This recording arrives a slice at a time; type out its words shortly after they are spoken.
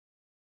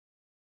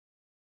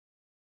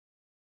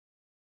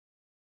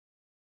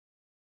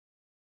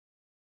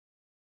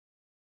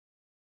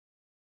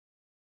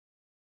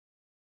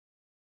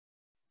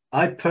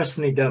I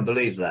personally don't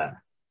believe that, Mm.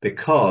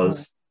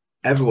 because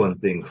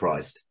everyone's in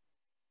Christ.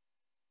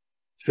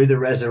 Through the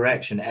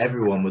resurrection,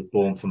 everyone was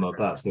born from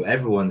above. So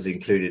everyone's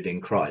included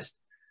in Christ.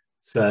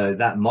 So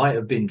that might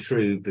have been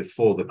true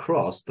before the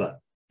cross, but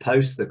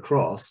post the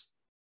cross,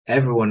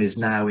 everyone is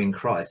now in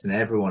Christ and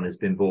everyone has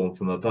been born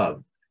from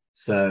above.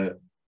 So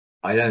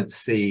I don't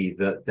see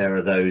that there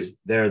are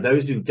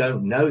those who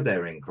don't know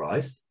they're in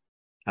Christ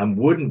and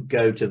wouldn't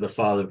go to the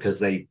Father because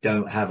they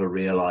don't have a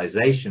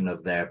realization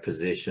of their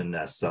position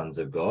as sons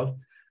of God.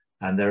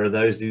 And there are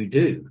those who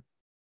do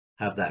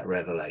have that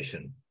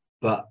revelation.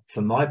 But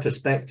from my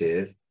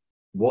perspective,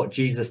 what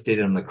Jesus did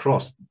on the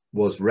cross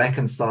was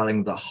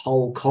reconciling the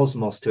whole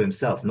cosmos to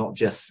himself, not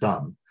just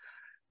some.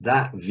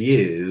 That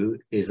view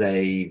is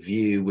a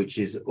view which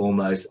is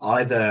almost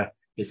either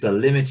it's a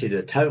limited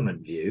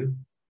atonement view,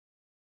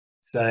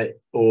 so,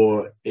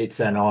 or it's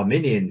an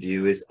Arminian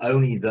view, is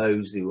only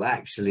those who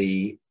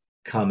actually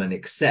come and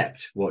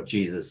accept what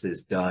Jesus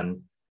has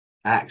done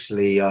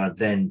actually are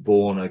then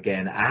born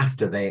again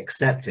after they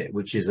accept it,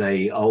 which is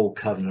a old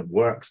covenant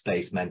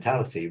works-based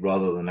mentality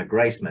rather than a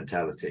grace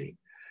mentality.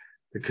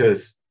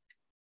 Because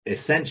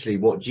essentially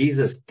what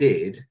Jesus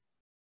did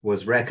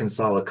was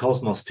reconcile the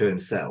cosmos to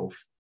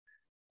himself,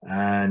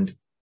 and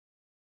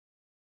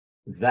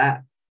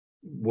that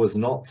was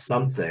not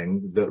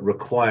something that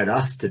required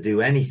us to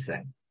do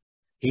anything.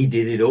 He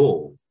did it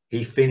all.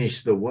 He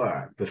finished the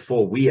work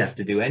before we have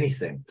to do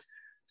anything.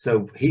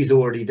 So he's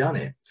already done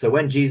it. So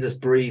when Jesus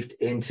breathed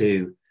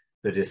into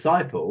the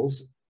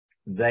disciples,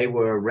 they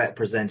were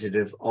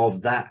representatives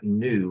of that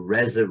new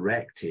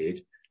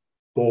resurrected,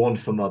 born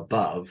from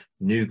above,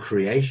 new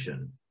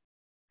creation.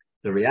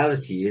 The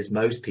reality is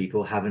most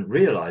people haven't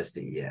realized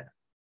it yet.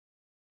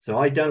 So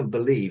I don't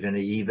believe in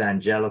an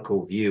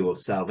evangelical view of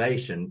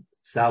salvation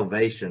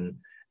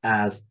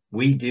as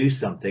we do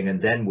something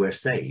and then we're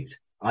saved.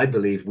 I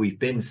believe we've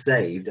been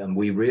saved and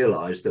we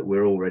realize that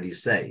we're already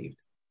saved.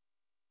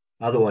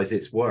 Otherwise,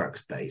 it's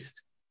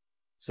works-based.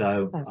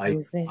 So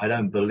I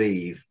don't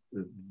believe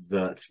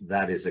that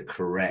that is a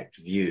correct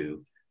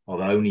view of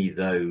only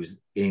those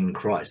in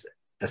Christ,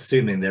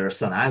 assuming there are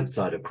some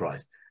outside of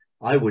Christ.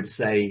 I would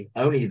say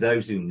only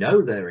those who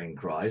know they're in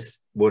Christ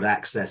would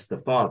access the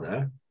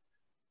Father,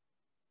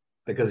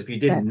 because if you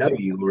didn't That's know it.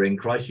 you were in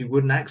Christ, you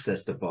wouldn't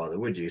access the Father,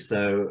 would you?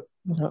 So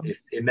No.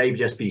 it may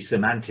just be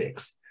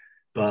semantics,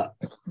 but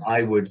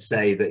I would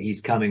say that he's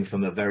coming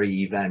from a very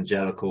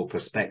evangelical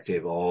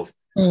perspective of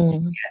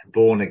Mm.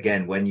 born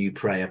again when you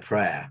pray a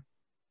prayer,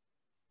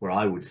 where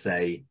I would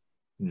say,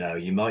 no,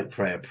 you might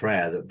pray a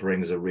prayer that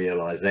brings a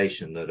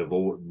realization that of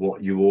all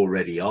what you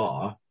already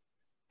are,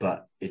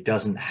 but it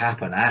doesn't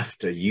happen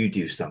after you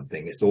do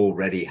something. It's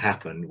already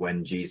happened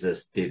when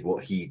Jesus did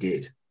what he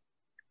did.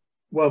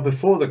 Well,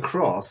 before the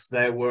cross,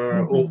 there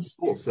were all Mhm.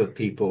 sorts of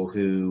people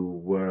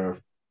who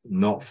were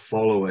not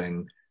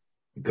following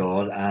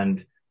God.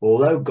 And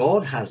although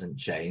God hasn't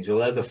changed,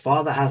 although the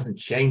Father hasn't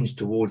changed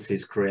towards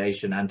his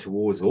creation and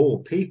towards all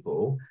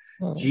people,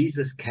 Mm.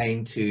 Jesus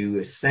came to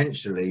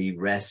essentially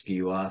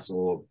rescue us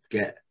or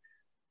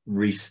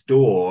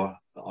restore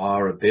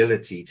our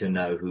ability to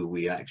know who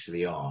we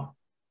actually are.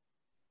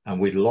 And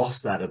we'd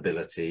lost that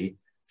ability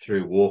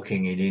through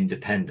walking in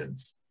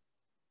independence.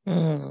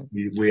 Mm.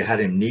 We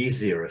had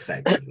amnesia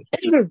effectively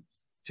to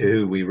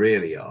who we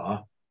really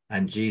are.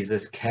 And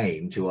Jesus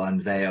came to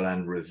unveil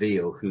and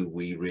reveal who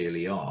we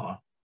really are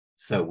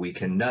so we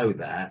can know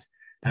that.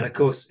 And of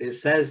course, it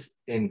says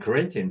in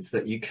Corinthians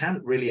that you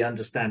can't really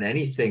understand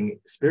anything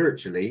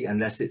spiritually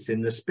unless it's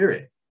in the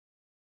spirit.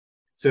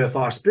 So if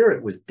our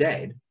spirit was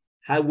dead,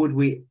 how would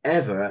we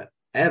ever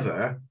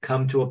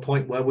come to a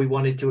point where we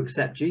wanted to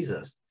accept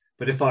Jesus?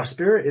 But if our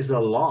spirit is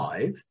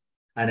alive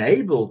and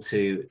able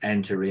to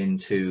enter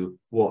into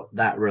what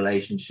that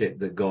relationship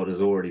that God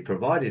has already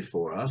provided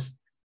for us,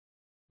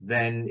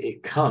 then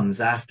it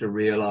comes after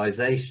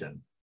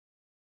realization.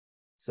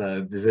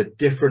 So there's a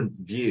different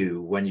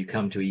view when you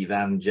come to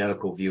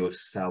evangelical view of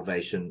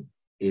salvation,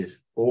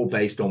 is all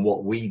based on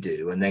what we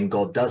do, and then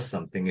God does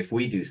something if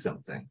we do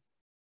something.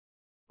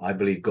 I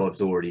believe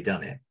God's already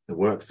done it. The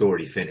work's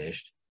already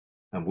finished,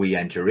 and we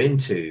enter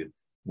into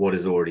what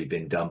has already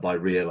been done by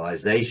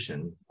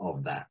realization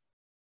of that.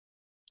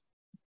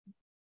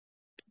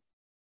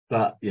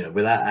 But, you know,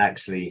 without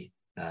actually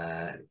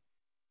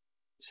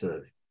sort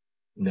of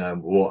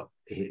knowing what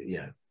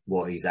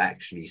he's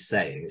actually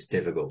saying, it's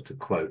difficult to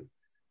quote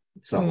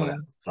someone Mm.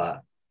 else.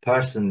 But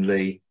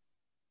personally,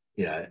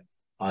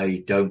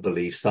 I don't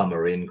believe some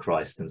are in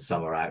Christ and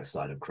some are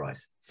outside of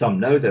Christ. Some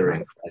know they're in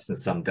Right. Christ and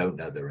some don't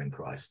know they're in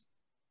Christ.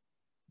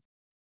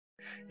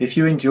 If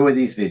you enjoy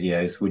these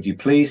videos, would you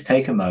please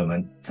take a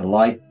moment to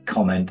like,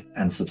 comment,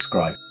 and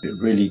subscribe?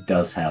 It really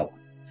does help.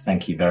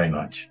 Thank you very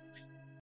much.